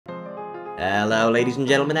Hello ladies and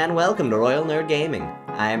gentlemen, and welcome to Royal Nerd Gaming.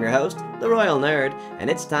 I am your host, the Royal Nerd, and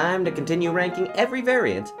it's time to continue ranking every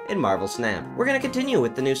variant in Marvel Snap. We're going to continue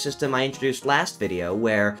with the new system I introduced last video,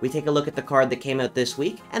 where we take a look at the card that came out this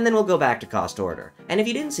week, and then we'll go back to cost order. And if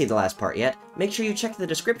you didn't see the last part yet, make sure you check the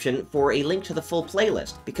description for a link to the full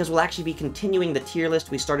playlist, because we'll actually be continuing the tier list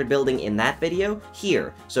we started building in that video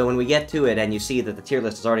here. So when we get to it and you see that the tier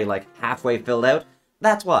list is already like halfway filled out,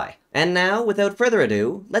 that's why. And now, without further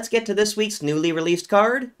ado, let's get to this week's newly released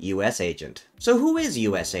card, US Agent. So who is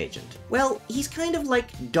US Agent? Well, he's kind of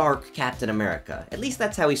like Dark Captain America. At least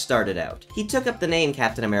that's how he started out. He took up the name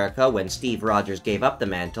Captain America when Steve Rogers gave up the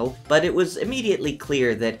mantle, but it was immediately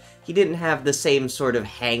clear that he didn't have the same sort of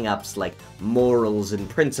hang-ups like morals and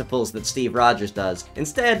principles that Steve Rogers does.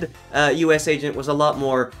 Instead, US Agent was a lot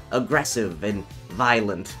more aggressive and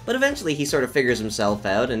violent. But eventually he sort of figures himself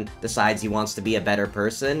out and decides he wants to be a better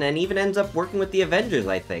person, and even ends up working with the Avengers,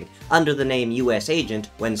 I think, under the name US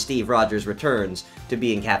Agent when Steve Rogers returns to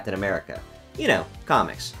being Captain America. You know,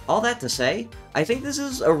 comics. All that to say, I think this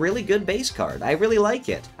is a really good base card. I really like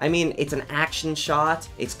it. I mean, it's an action shot,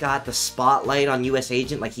 it's got the spotlight on US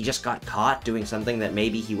Agent like he just got caught doing something that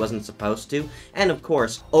maybe he wasn't supposed to, and of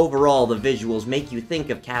course, overall the visuals make you think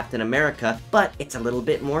of Captain America, but it's a little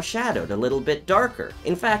bit more shadowed, a little bit darker.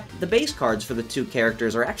 In fact, the base cards for the two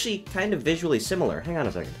characters are actually kind of visually similar. Hang on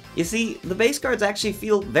a second. You see, the base cards actually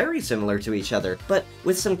feel very similar to each other, but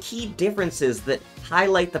with some key differences that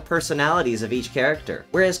highlight the personalities of each character.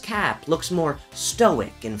 Whereas Cap looks more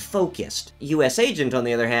stoic and focused. US Agent, on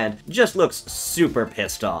the other hand, just looks super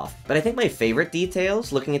pissed off. But I think my favorite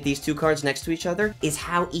details, looking at these two cards next to each other, is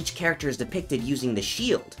how each character is depicted using the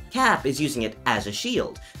shield. Cap is using it as a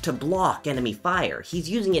shield, to block enemy fire. He's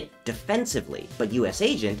using it defensively, but US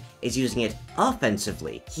Agent is using it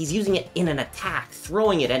offensively. He's using it in an attack,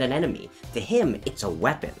 throwing it at an enemy. To him, it's a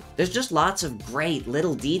weapon. There's just lots of great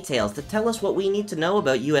little details that tell us what we need to know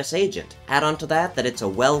about US Agent. Add on to that it's a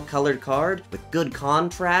well-colored card with good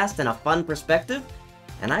contrast and a fun perspective,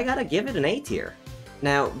 and I gotta give it an A tier.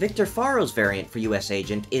 Now, Victor Faro's variant for US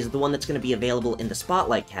Agent is the one that's going to be available in the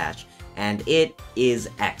Spotlight cache, and it is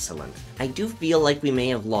excellent. I do feel like we may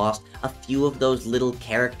have lost a few of those little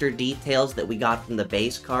character details that we got from the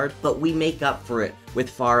base card, but we make up for it with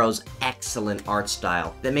Faro's excellent art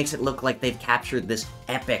style that makes it look like they've captured this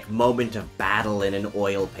epic moment of battle in an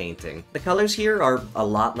oil painting. The colors here are a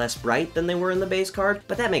lot less bright than they were in the base card,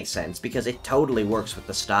 but that makes sense because it totally works with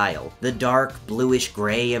the style. The dark bluish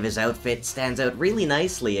gray of his outfit stands out really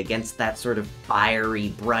nicely against that sort of fiery,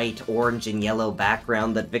 bright orange and yellow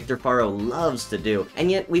background that Victor Faro loves to do, and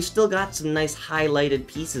yet we've still got some nice highlighted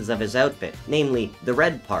pieces of his outfit, namely the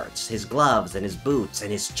red parts, his gloves and his boots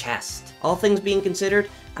and his chest. All things being considered,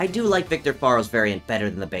 I do like Victor Faro's variant better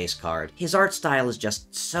than the base card. His art style is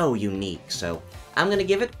just so unique, so I'm gonna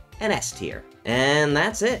give it an S tier. And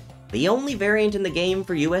that's it. The only variant in the game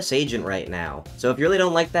for US Agent right now. So if you really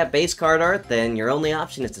don't like that base card art, then your only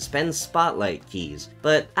option is to spend Spotlight keys.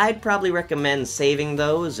 But I'd probably recommend saving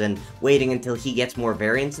those and waiting until he gets more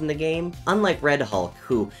variants in the game. Unlike Red Hulk,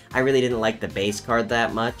 who I really didn't like the base card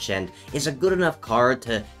that much, and is a good enough card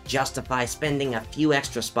to justify spending a few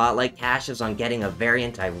extra Spotlight caches on getting a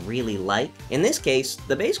variant I really like. In this case,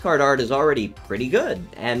 the base card art is already pretty good,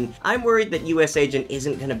 and I'm worried that US Agent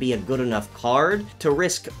isn't going to be a good enough card to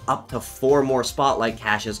risk up to 4 more Spotlight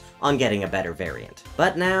caches on getting a better variant.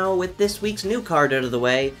 But now, with this week's new card out of the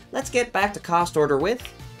way, let's get back to cost order with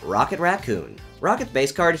Rocket Raccoon. Rocket's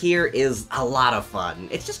base card here is a lot of fun.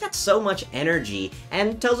 It's just got so much energy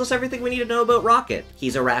and tells us everything we need to know about Rocket.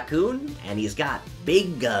 He's a raccoon, and he's got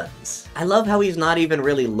big guns. I love how he's not even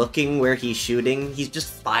really looking where he's shooting. He's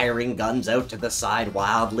just firing guns out to the side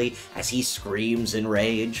wildly as he screams in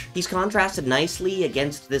rage. He's contrasted nicely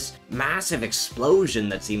against this massive explosion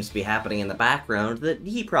that seems to be happening in the background that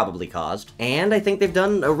he probably caused. And I think they've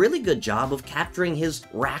done a really good job of capturing his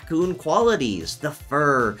raccoon qualities. The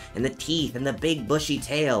fur, and the teeth, and the big bushy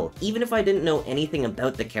tail. Even if I didn't know anything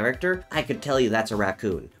about the character, I could tell you that's a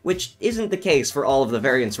raccoon. Which isn't the case for all of the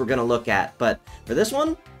variants we're gonna look at, but for this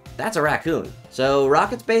one, that's a raccoon. So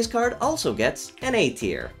Rocket's base card also gets an A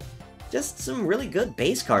tier. Just some really good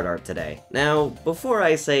base card art today. Now, before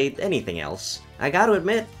I say anything else, I gotta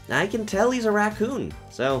admit, I can tell he's a raccoon.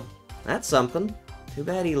 So, that's something. Too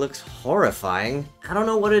bad he looks horrifying. I don't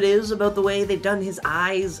know what it is about the way they've done his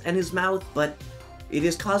eyes and his mouth, but it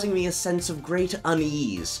is causing me a sense of great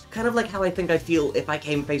unease. Kind of like how I think I feel if I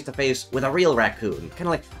came face to face with a real raccoon. Kind of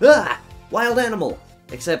like, ah, wild animal!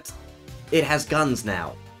 Except, it has guns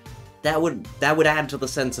now. that would add to the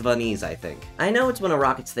sense of unease, I think. I know it's one of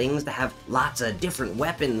Rocket's things to have lots of different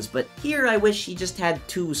weapons, but here I wish he just had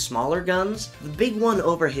two smaller guns. The big one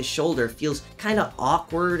over his shoulder feels kinda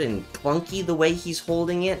awkward and clunky the way he's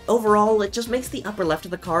holding it. Overall, it just makes the upper left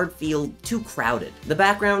of the card feel too crowded. The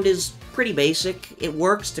background is pretty basic. It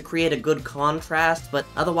works to create a good contrast, but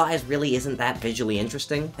otherwise really isn't that visually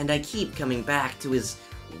interesting. And I keep coming back to his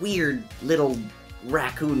weird little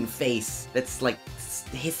raccoon face that's like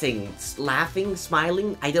hissing, laughing,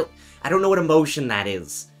 smiling. I don't know what emotion that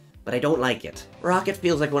is, but I don't like it. Rocket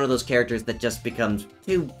feels like one of those characters that just becomes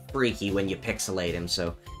too freaky when you pixelate him,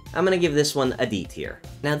 so I'm gonna give this one a D tier.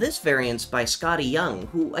 Now this variant's by Scotty Young,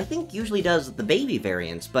 who I think usually does the baby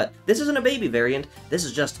variants, but this isn't a baby variant, this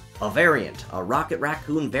is just a variant, a Rocket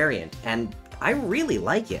Raccoon variant, and I really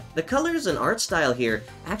like it. The colors and art style here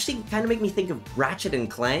actually kind of make me think of Ratchet and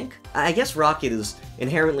Clank. I guess Rocket is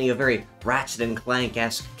inherently a very Ratchet and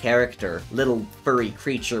Clank-esque character, little furry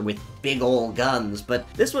creature with big ol' guns, but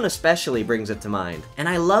this one especially brings it to mind. And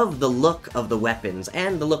I love the look of the weapons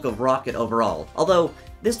and the look of Rocket overall, although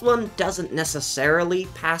this one doesn't necessarily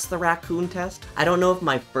pass the raccoon test. I don't know if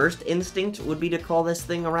my first instinct would be to call this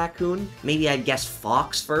thing a raccoon. Maybe I'd guess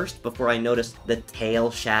fox first before I noticed the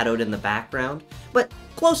tail shadowed in the background, but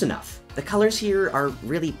close enough. The colors here are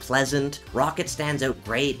really pleasant. Rocket stands out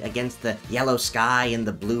great against the yellow sky and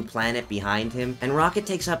the blue planet behind him, and Rocket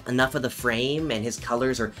takes up enough of the frame and his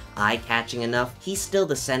colors are eye-catching enough. He's still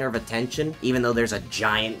the center of attention, even though there's a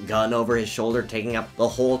giant gun over his shoulder taking up the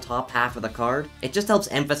whole top half of the card. It just helps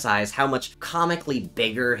emphasize how much comically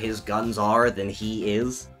bigger his guns are than he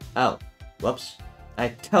is. Oh, whoops. I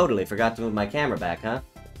totally forgot to move my camera back, huh?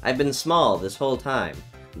 I've been small this whole time.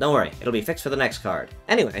 Don't worry, it'll be fixed for the next card.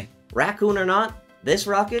 Anyway, raccoon or not, this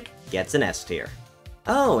Rocket gets an S tier.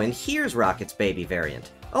 Oh, and here's Rocket's baby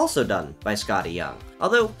variant, also done by Scotty Young.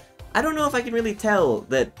 Although, I don't know if I can really tell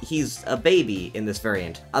that he's a baby in this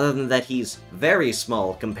variant, other than that he's very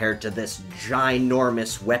small compared to this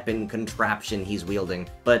ginormous weapon contraption he's wielding,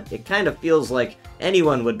 but it kind of feels like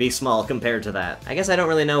anyone would be small compared to that. I guess I don't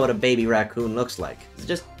really know what a baby raccoon looks like. It's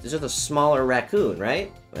just a smaller raccoon,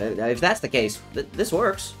 right? If that's the case, this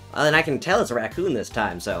works. And I can tell it's a raccoon this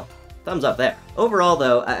time, so thumbs up there. Overall,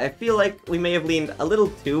 though, I feel like we may have leaned a little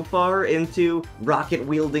too far into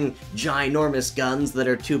Rocket-wielding ginormous guns that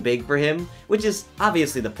are too big for him, which is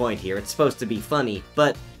obviously the point here. It's supposed to be funny,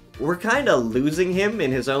 but we're kinda losing him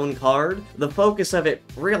in his own card. The focus of it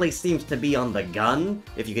really seems to be on the gun,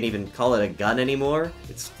 if you can even call it a gun anymore.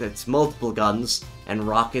 It's multiple guns, and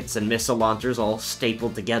rockets and missile launchers all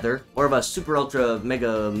stapled together. Or of a super ultra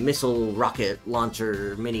mega missile rocket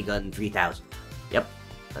launcher minigun 3000. Yep.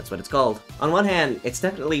 That's what it's called. On one hand, it's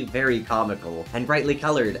definitely very comical, and brightly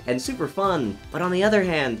colored, and super fun, but on the other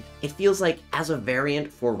hand, it feels like, as a variant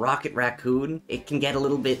for Rocket Raccoon, it can get a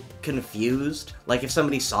little bit confused. Like, if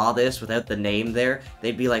somebody saw this without the name there,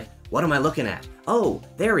 they'd be like, what am I looking at? Oh,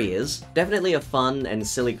 there he is. Definitely a fun and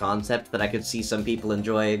silly concept that I could see some people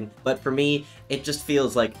enjoying, but for me, it just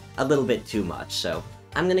feels like a little bit too much, so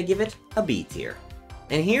I'm gonna give it a B tier.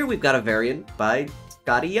 And here we've got a variant by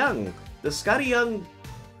Scotty Young. Does Scotty Young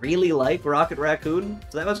really like Rocket Raccoon?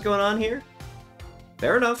 Is that what's going on here?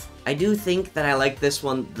 Fair enough. I do think that I like this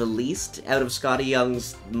one the least out of Scotty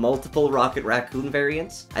Young's multiple Rocket Raccoon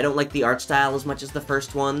variants. I don't like the art style as much as the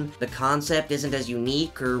first one. The concept isn't as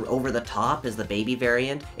unique or over the top as the baby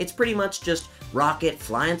variant. It's pretty much just Rocket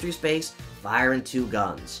flying through space, firing two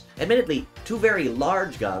guns. Admittedly, two very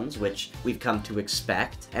large guns, which we've come to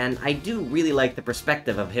expect, and I do really like the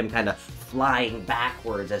perspective of him kind of flying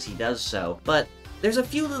backwards as he does so, but there's a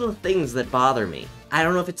few little things that bother me. I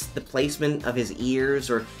don't know if it's the placement of his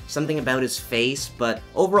ears or something about his face, but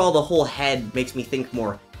overall the whole head makes me think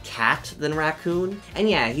more cat than raccoon. And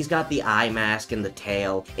yeah, he's got the eye mask and the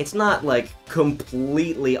tail. It's not, like,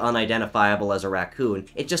 completely unidentifiable as a raccoon.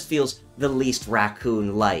 It just feels the least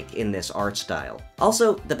raccoon-like in this art style.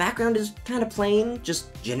 Also, the background is kind of plain,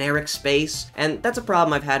 just generic space, and that's a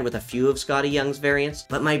problem I've had with a few of Scotty Young's variants,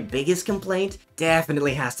 but my biggest complaint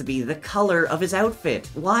definitely has to be the color of his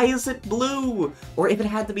outfit. Why is it blue? Or if it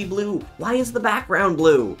had to be blue, why is the background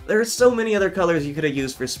blue? There are so many other colors you could have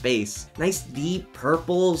used for space. Nice deep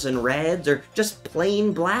purples and reds, or just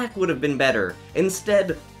plain black would have been better.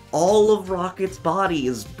 Instead, all of Rocket's body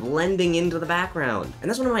is blending into the background. And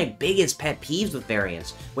that's one of my biggest pet peeves with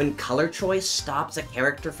variants. When color choice stops a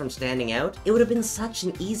character from standing out, it would have been such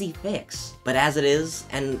an easy fix. But as it is,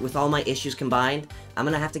 and with all my issues combined, I'm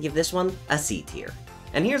gonna have to give this one a C tier.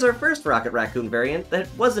 And here's our first Rocket Raccoon variant that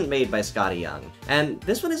wasn't made by Scotty Young. And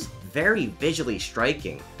this one is very visually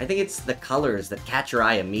striking. I think it's the colors that catch your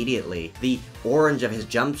eye immediately. The orange of his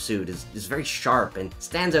jumpsuit is very sharp and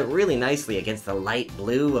stands out really nicely against the light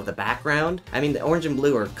blue of the background. I mean, the orange and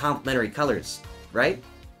blue are complementary colors, right?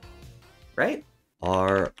 Right?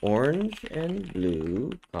 Are orange and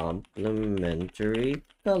blue complementary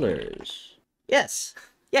colors? Yes.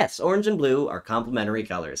 Yes, orange and blue are complementary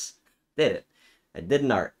colors. Did it. I did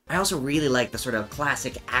an art. I also really like the sort of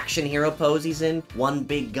classic action hero pose he's in. One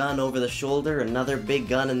big gun over the shoulder, another big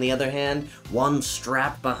gun in the other hand, one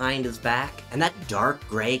strapped behind his back. And that dark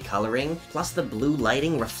gray coloring, plus the blue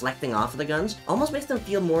lighting reflecting off of the guns, almost makes them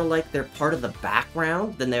feel more like they're part of the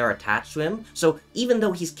background than they are attached to him. So even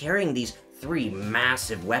though he's carrying these 3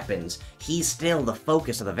 massive weapons, he's still the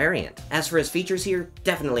focus of the variant. As for his features here,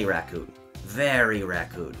 definitely raccoon. Very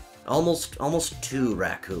raccoon. Almost too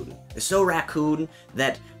raccoon. So raccoon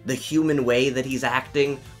that the human way that he's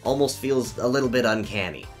acting almost feels a little bit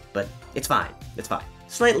uncanny. But it's fine. It's fine.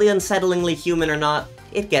 Slightly unsettlingly human or not,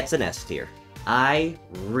 it gets an S tier. I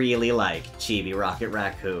really like Chibi Rocket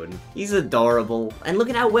Raccoon. He's adorable, and look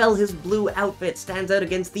at how well his blue outfit stands out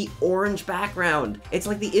against the orange background. It's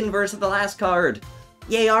like the inverse of the last card.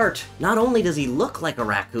 Yay art! Not only does he look like a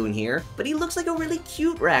raccoon here, but he looks like a really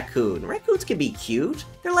cute raccoon. Raccoons can be cute.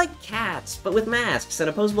 They're like cats, but with masks and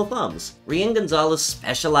opposable thumbs. Rian Gonzalez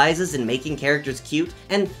specializes in making characters cute,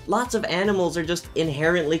 and lots of animals are just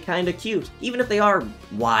inherently kinda cute, even if they are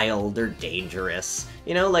wild or dangerous.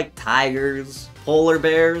 You know, like tigers, polar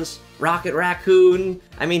bears, Rocket Raccoon.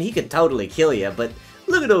 I mean, he could totally kill you, but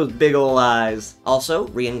look at those big ol' eyes. Also,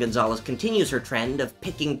 Rian Gonzalez continues her trend of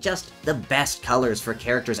picking just the best colors for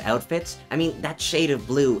characters' outfits. I mean, that shade of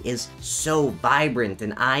blue is so vibrant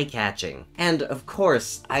and eye-catching. And, of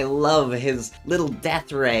course, I love his little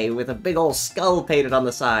death ray with a big ol' skull painted on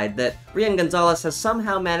the side that Rian Gonzalez has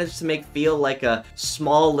somehow managed to make feel like a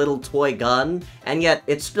small little toy gun, and yet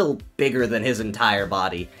it's still bigger than his entire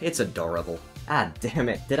body. It's adorable. Ah, damn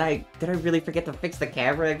it. Did I really forget to fix the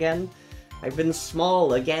camera again? I've been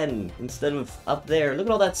small again, instead of up there. Look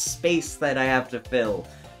at all that space that I have to fill.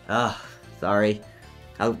 Sorry.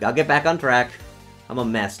 I'll get back on track. I'm a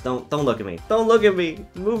mess. Don't look at me. Don't look at me!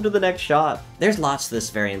 Move to the next shot. There's lots to this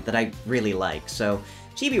variant that I really like, so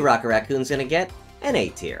Chibi Rocket Raccoon's gonna get an A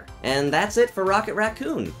tier. And that's it for Rocket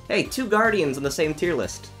Raccoon. Hey, 2 Guardians on the same tier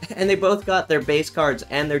list. And they both got their base cards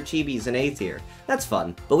and their Chibis in A tier. That's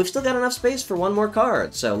fun. But we've still got enough space for one more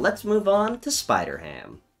card, so let's move on to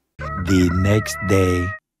Spider-Ham. The next day.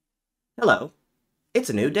 Hello.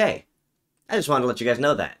 It's a new day. I just wanted to let you guys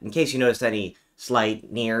know that, in case you noticed any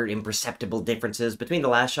slight, near, imperceptible differences between the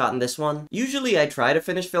last shot and this one. Usually I try to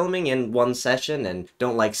finish filming in one session and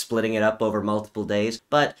don't like splitting it up over multiple days,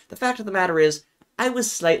 but the fact of the matter is, I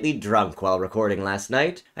was slightly drunk while recording last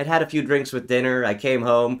night. I'd had a few drinks with dinner, I came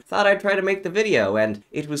home, thought I'd try to make the video, and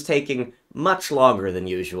it was taking much longer than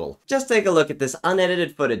usual. Just take a look at this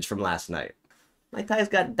unedited footage from last night. My tie's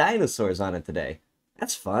got dinosaurs on it today.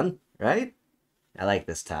 That's fun, right? I like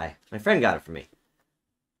this tie. My friend got it for me.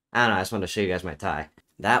 I don't know, I just wanted to show you guys my tie.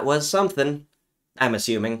 That was something. I'm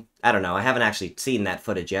assuming. I don't know, I haven't actually seen that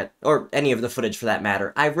footage yet. Or any of the footage for that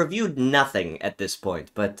matter. I've reviewed nothing at this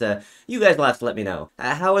point, but you guys will have to let me know.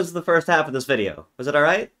 How was the first half of this video? Was it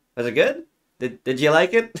alright? Was it good? Did you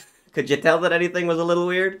like it? Could you tell that anything was a little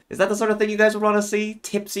weird? Is that the sort of thing you guys would want to see?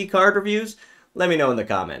 Tipsy card reviews? Let me know in the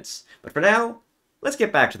comments. But for now, let's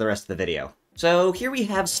get back to the rest of the video. So here we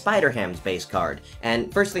have Spider-Ham's base card,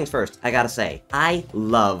 and first things first, I gotta say, I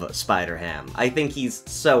love Spider-Ham. I think he's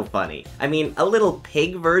so funny. I mean, a little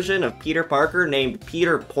pig version of Peter Parker named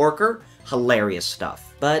Peter Porker? Hilarious stuff.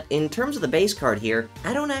 But in terms of the base card here,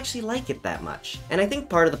 I don't actually like it that much. And I think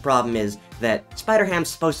part of the problem is that Spider-Ham's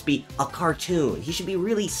supposed to be a cartoon. He should be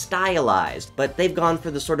really stylized, but they've gone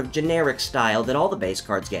for the sort of generic style that all the base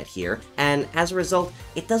cards get here, and as a result,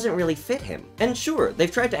 it doesn't really fit him. And sure,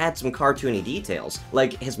 they've tried to add some cartoony details,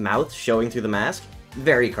 like his mouth showing through the mask,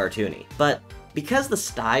 very cartoony. But because the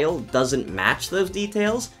style doesn't match those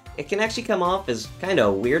details, it can actually come off as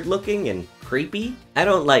kinda weird looking and creepy. I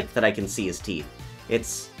don't like that I can see his teeth.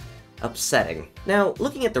 It's upsetting. Now,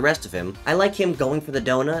 looking at the rest of him, I like him going for the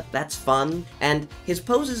donut, that's fun, and his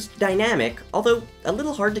pose is dynamic, although a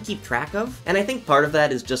little hard to keep track of, and I think part of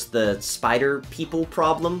that is just the spider people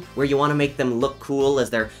problem, where you want to make them look cool as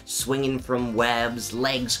they're swinging from webs,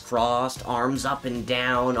 legs crossed, arms up and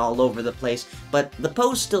down all over the place, but the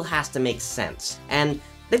pose still has to make sense, and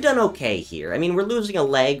they've done okay here. I mean, we're losing a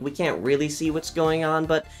leg, we can't really see what's going on,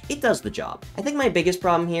 but it does the job. I think my biggest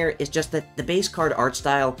problem here is just that the base card art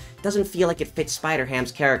style doesn't feel like it fits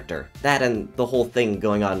Spider-Ham's character. That and the whole thing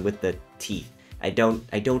going on with the teeth. I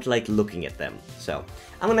don't like looking at them. So,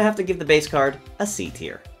 I'm gonna have to give the base card a C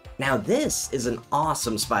tier. Now this is an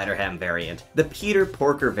awesome Spider-Ham variant. The Peter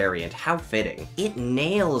Porker variant, how fitting. It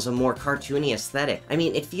nails a more cartoony aesthetic. I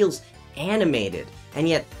mean, it feels animated, and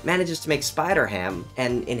yet manages to make Spider-Ham,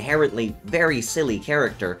 an inherently very silly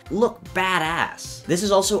character, look badass. This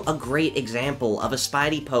is also a great example of a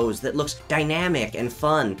Spidey pose that looks dynamic and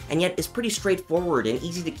fun, and yet is pretty straightforward and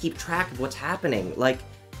easy to keep track of what's happening. Like,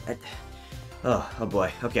 oh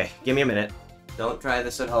boy, okay, give me a minute. Don't try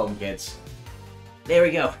this at home, kids. There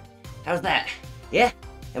we go. How's that? Yeah?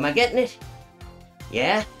 Am I getting it?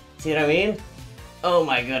 Yeah? See what I mean? Oh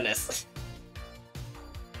my goodness.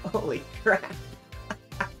 Holy crap.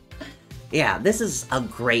 Yeah, this is a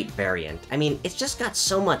great variant. I mean, it's just got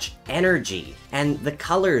so much energy, and the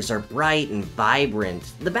colors are bright and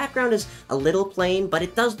vibrant. The background is a little plain, but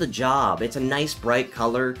it does the job. It's a nice bright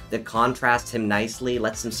color that contrasts him nicely,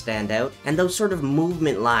 lets him stand out, and those sort of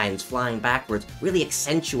movement lines flying backwards really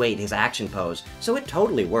accentuate his action pose, so it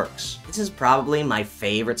totally works. This is probably my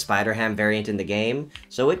favorite Spider-Ham variant in the game,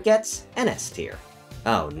 so it gets an S tier.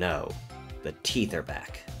 Oh no, the teeth are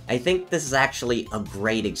back. I think this is actually a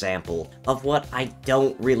great example of what I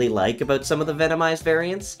don't really like about some of the Venomized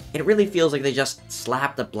variants. It really feels like they just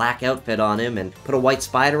slapped a black outfit on him and put a white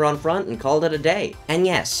spider on front and called it a day. And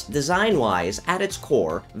yes, design-wise, at its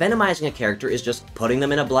core, Venomizing a character is just putting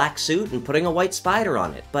them in a black suit and putting a white spider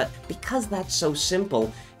on it. But because that's so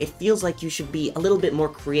simple, it feels like you should be a little bit more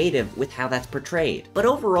creative with how that's portrayed. But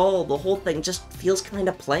overall, the whole thing just feels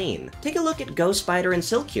kinda plain. Take a look at Ghost Spider and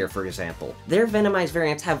Silk here, for example. Their Venomized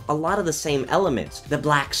variants have a lot of the same elements. The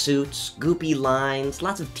black suits, goopy lines,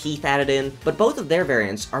 lots of teeth added in, but both of their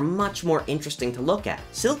variants are much more interesting to look at.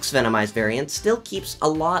 Silk's Venomized variant still keeps a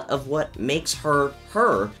lot of what makes her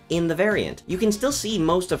her in the variant. You can still see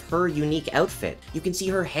most of her unique outfit. You can see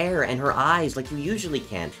her hair and her eyes like you usually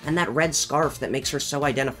can, and that red scarf that makes her so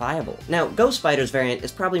identifiable. Now, Ghost Spider's variant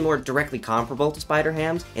is probably more directly comparable to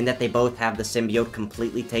Spider-Ham's in that they both have the symbiote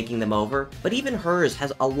completely taking them over, but even hers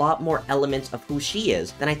has a lot more elements of who she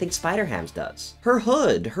is than I think Spider-Ham's does. Her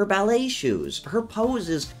hood, her ballet shoes, her pose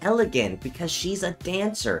is elegant because she's a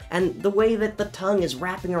dancer, and the way that the tongue is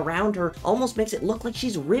wrapping around her almost makes it look like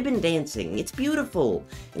she's ribbon dancing. It's beautiful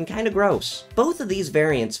and kind of gross. Both of these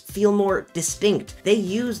variants feel more distinct. They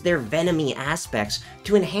use their venomy aspects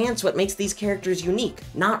to enhance what makes these characters unique,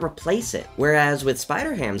 not replace it. Whereas with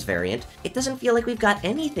Spider-Ham's variant, it doesn't feel like we've got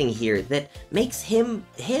anything here that makes him,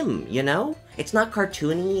 you know? It's not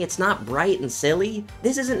cartoony, it's not bright and silly.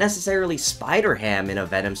 This isn't necessarily Spider-Ham in a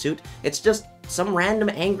Venom suit, it's just some random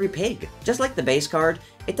angry pig. Just like the base card,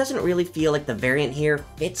 it doesn't really feel like the variant here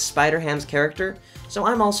fits Spider-Ham's character, so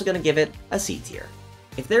I'm also gonna give it a C tier.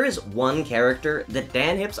 If there is one character that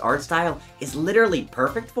Dan Hipp's art style is literally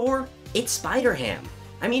perfect for, it's Spider-Ham.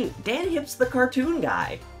 I mean, Dan Hipp's the cartoon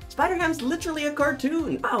guy. Spider-Ham's literally a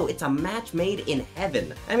cartoon. Oh, it's a match made in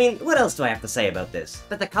heaven. I mean, what else do I have to say about this?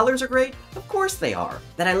 That the colors are great? Of course they are.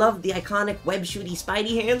 That I love the iconic web-shooty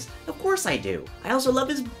Spidey hands? Of course I do. I also love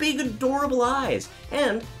his big, adorable eyes.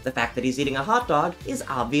 And the fact that he's eating a hot dog is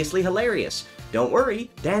obviously hilarious. Don't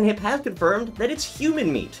worry, Dan Hipp has confirmed that it's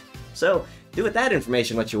human meat. So, do with that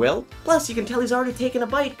information what you will. Plus, you can tell he's already taken a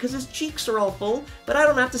bite because his cheeks are all full, but I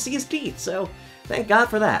don't have to see his teeth, so thank God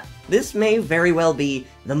for that. This may very well be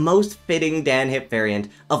the most fitting Dan Hipp variant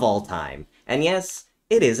of all time. And yes,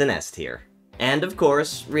 it is an S tier. And of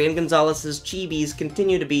course, Rian Gonzalez's chibis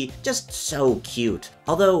continue to be just so cute.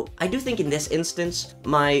 Although, I do think in this instance,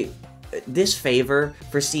 my disfavor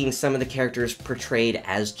for seeing some of the characters portrayed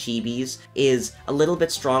as chibis is a little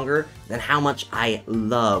bit stronger than how much I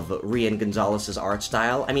love Rian Gonzalez's art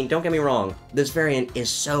style. I mean, don't get me wrong, this variant is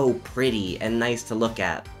so pretty and nice to look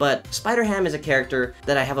at, but Spider-Ham is a character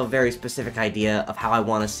that I have a very specific idea of how I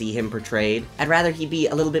want to see him portrayed. I'd rather he be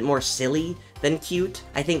a little bit more silly than cute.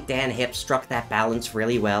 I think Dan Hipp struck that balance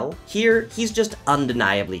really well. Here, he's just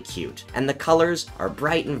undeniably cute, and the colors are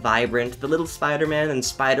bright and vibrant. The little Spider-Man and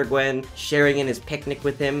Spider-Gwen sharing in his picnic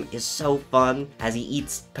with him is so fun as he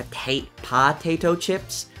eats potato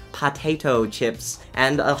chips,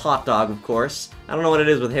 and a hot dog, of course. I don't know what it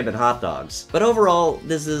is with him and hot dogs. But overall,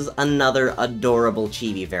 this is another adorable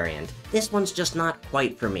chibi variant. This one's just not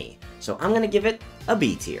quite for me, so I'm gonna give it a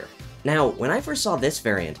B tier. Now, when I first saw this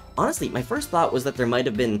variant, honestly, my first thought was that there might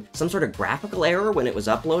have been some sort of graphical error when it was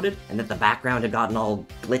uploaded, and that the background had gotten all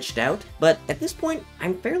glitched out, but at this point,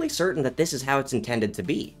 I'm fairly certain that this is how it's intended to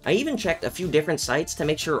be. I even checked a few different sites to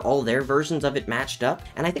make sure all their versions of it matched up,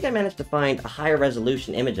 and I think I managed to find a higher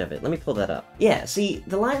resolution image of it. Let me pull that up. Yeah, see,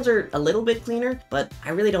 the lines are a little bit cleaner, but I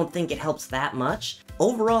really don't think it helps that much.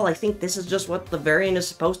 Overall, I think this is just what the variant is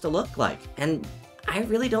supposed to look like, and I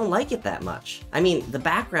really don't like it that much. I mean, the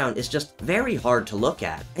background is just very hard to look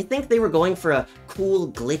at. I think they were going for a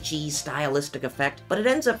cool, glitchy, stylistic effect, but it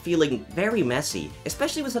ends up feeling very messy,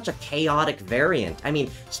 especially with such a chaotic variant. I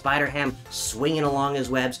mean, Spider-Ham swinging along his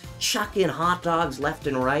webs, chucking hot dogs left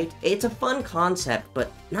and right. It's a fun concept,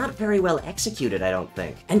 but not very well executed, I don't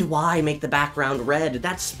think. And why make the background red?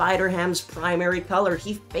 That's Spider-Ham's primary color.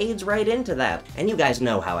 He fades right into that. And you guys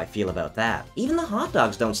know how I feel about that. Even the hot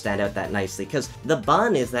dogs don't stand out that nicely, because the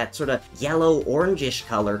bun is that sort of yellow-orangish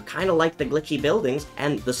color, kind of like the glitchy buildings,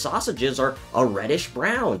 and the sausages are a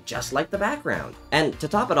reddish-brown, just like the background. And to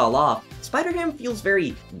top it all off, Spider-Ham feels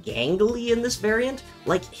very gangly in this variant,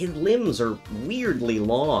 like his limbs are weirdly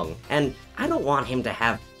long, and I don't want him to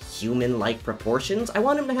have human-like proportions. I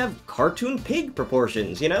want him to have cartoon pig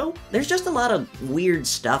proportions, you know? There's just a lot of weird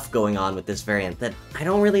stuff going on with this variant that I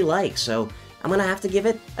don't really like, so I'm gonna have to give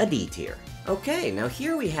it a D tier. Okay, now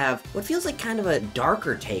here we have what feels like kind of a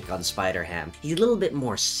darker take on Spider-Ham. He's a little bit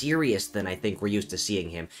more serious than I think we're used to seeing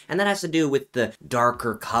him, and that has to do with the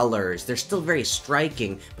darker colors. They're still very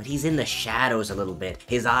striking, but he's in the shadows a little bit.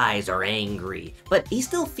 His eyes are angry, but he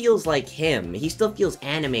still feels like him. He still feels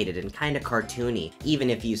animated and kind of cartoony, even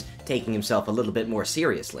if he's taking himself a little bit more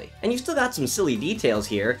seriously. And you still got some silly details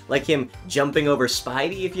here, like him jumping over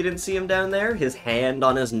Spidey if you didn't see him down there, his hand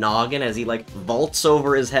on his noggin as he like vaults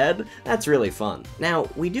over his head. That's really fun. Now,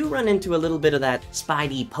 we do run into a little bit of that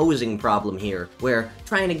Spidey posing problem here, where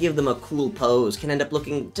trying to give them a cool pose can end up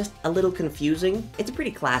looking just a little confusing. It's a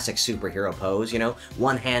pretty classic superhero pose, you know?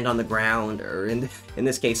 One hand on the ground, or in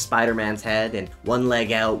this case, Spider-Man's head, and one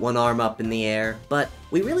leg out, one arm up in the air, but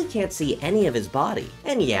we really can't see any of his body.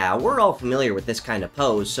 And yeah, we're all familiar with this kind of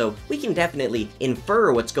pose, so we can definitely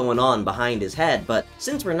infer what's going on behind his head, but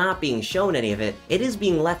since we're not being shown any of it, it is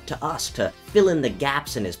being left to us to fill in the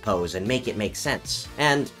gaps in his pose and make it make sense.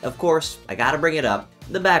 And, of course, I gotta bring it up,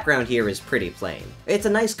 the background here is pretty plain. It's a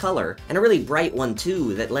nice color, and a really bright one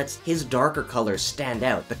too that lets his darker colors stand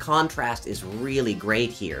out. The contrast is really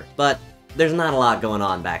great here, but there's not a lot going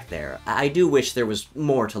on back there. I do wish there was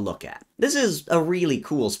more to look at. This is a really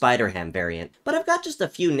cool Spider-Ham variant, but I've got just a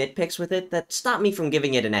few nitpicks with it that stop me from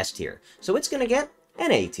giving it an S tier, so it's gonna get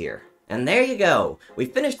an A tier. And there you go! We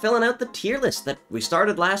finished filling out the tier list that we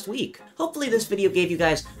started last week. Hopefully this video gave you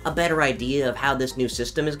guys a better idea of how this new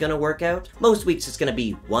system is gonna work out. Most weeks it's gonna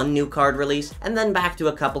be one new card release, and then back to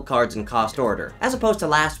a couple cards in cost order. As opposed to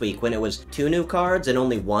last week when it was 2 new cards and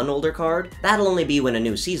only 1 older card. That'll only be when a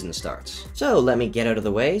new season starts. So let me get out of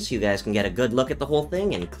the way so you guys can get a good look at the whole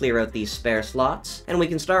thing and clear out these spare slots, and we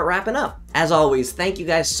can start wrapping up. As always, thank you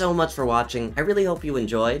guys so much for watching. I really hope you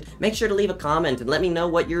enjoyed. Make sure to leave a comment and let me know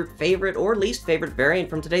what your favorite or least favorite variant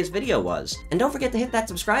from today's video was. And don't forget to hit that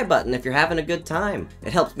subscribe button if you're having a good time.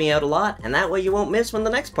 It helps me out a lot, and that way you won't miss when the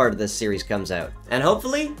next part of this series comes out. And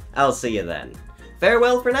hopefully, I'll see you then.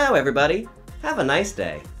 Farewell for now, everybody. Have a nice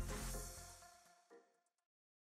day.